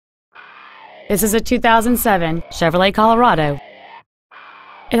This is a 2007 Chevrolet Colorado.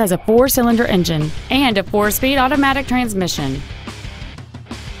 It has a 4-cylinder engine and a 4-speed automatic transmission.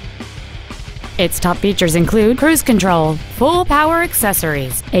 Its top features include cruise control, full power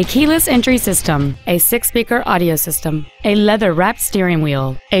accessories, a keyless entry system, a 6-speaker audio system, a leather-wrapped steering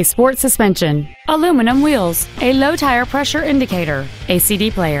wheel, a sport suspension, aluminum wheels, a low tire pressure indicator, a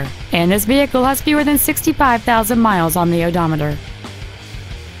CD player, and this vehicle has fewer than 65,000 miles on the odometer.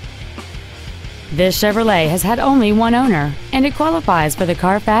 This Chevrolet has had only one owner, and it qualifies for the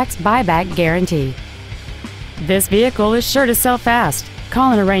Carfax buyback guarantee. This vehicle is sure to sell fast.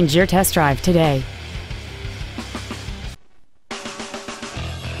 Call and arrange your test drive today.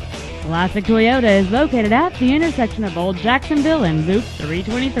 Classic Toyota is located at the intersection of Old Jacksonville and Loop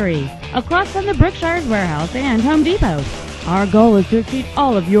 323, across from the Brookshire's Warehouse and Home Depot. Our goal is to exceed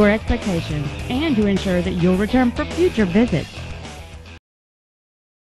all of your expectations and to ensure that you'll return for future visits.